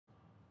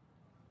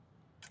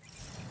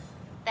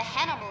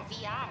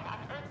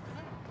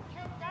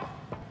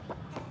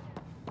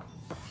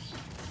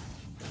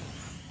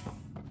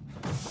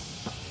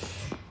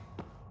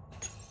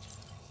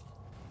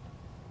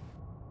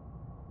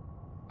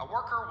A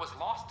worker was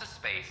lost to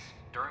space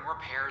during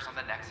repairs on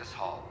the Nexus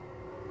Hull.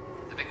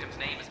 The victim's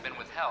name has been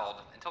withheld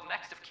until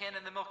next of kin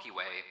in the Milky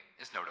Way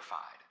is notified.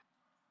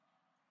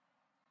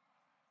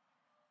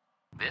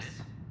 This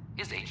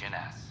is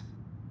HNS.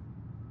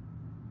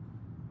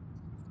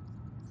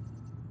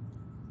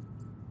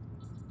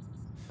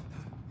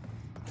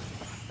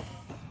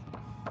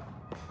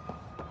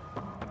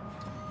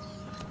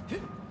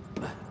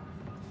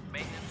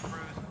 Maintenance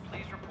crews,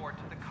 please report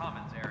to the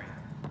Commons area.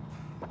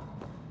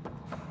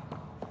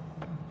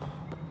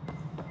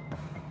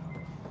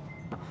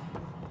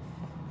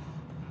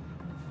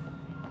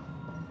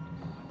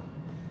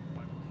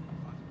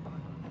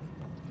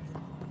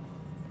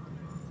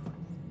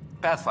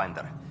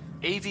 Pathfinder,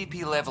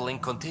 AVP leveling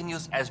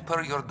continues as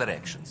per your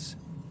directions.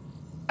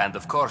 And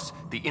of course,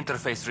 the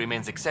interface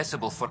remains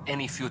accessible for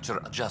any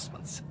future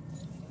adjustments.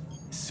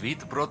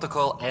 Sweet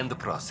protocol and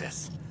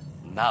process.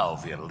 Now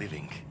we're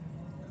living.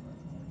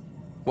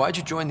 Why'd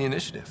you join the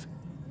initiative?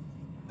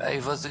 I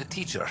was a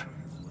teacher.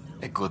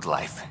 A good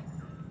life.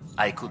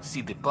 I could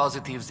see the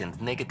positives and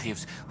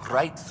negatives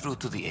right through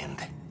to the end.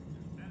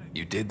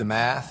 You did the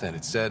math and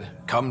it said,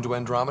 come to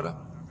Andromeda?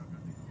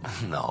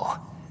 No.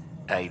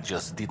 I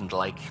just didn't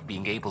like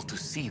being able to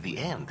see the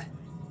end.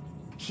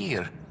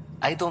 Here,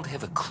 I don't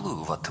have a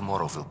clue what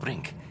tomorrow will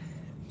bring.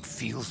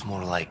 Feels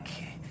more like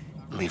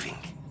living.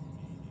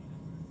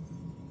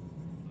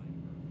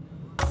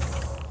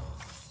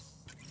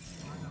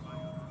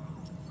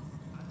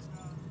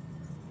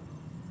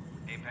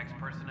 Apex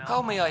personnel,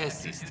 How may I check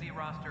assist? your duty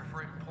roster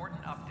for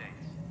important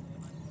updates.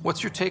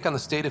 What's your take on the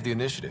state of the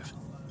initiative?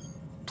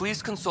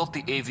 Please consult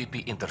the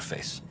AVP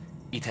interface.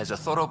 It has a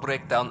thorough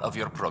breakdown of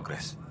your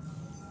progress.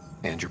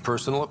 And your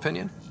personal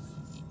opinion?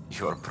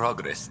 Your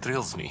progress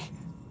thrills me.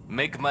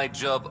 Make my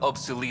job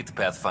obsolete,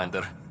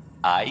 Pathfinder.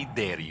 I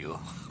dare you.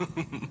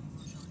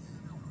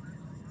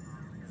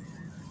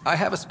 I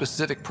have a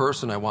specific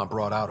person I want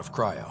brought out of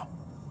cryo.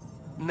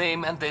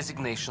 Name and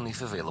designation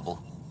if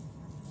available.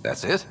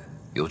 That's it?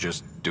 You'll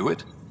just do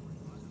it?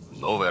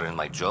 Nowhere in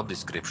my job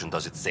description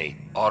does it say,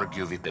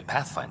 argue with the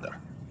Pathfinder.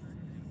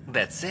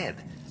 That said,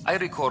 I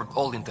record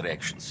all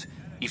interactions.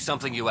 If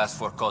something you ask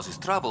for causes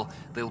trouble,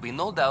 there'll be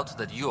no doubt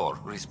that you're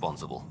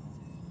responsible.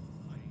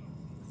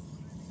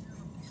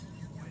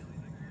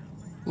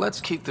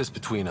 Let's keep this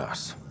between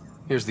us.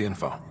 Here's the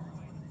info.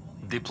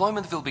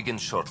 Deployment will begin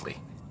shortly.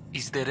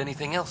 Is there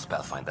anything else,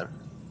 Pathfinder?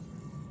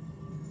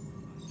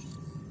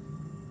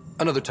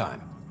 Another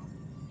time.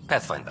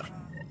 Pathfinder.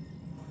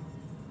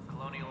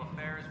 Colonial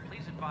Affairs,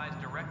 please advise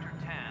Director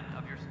Tan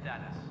of your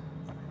status.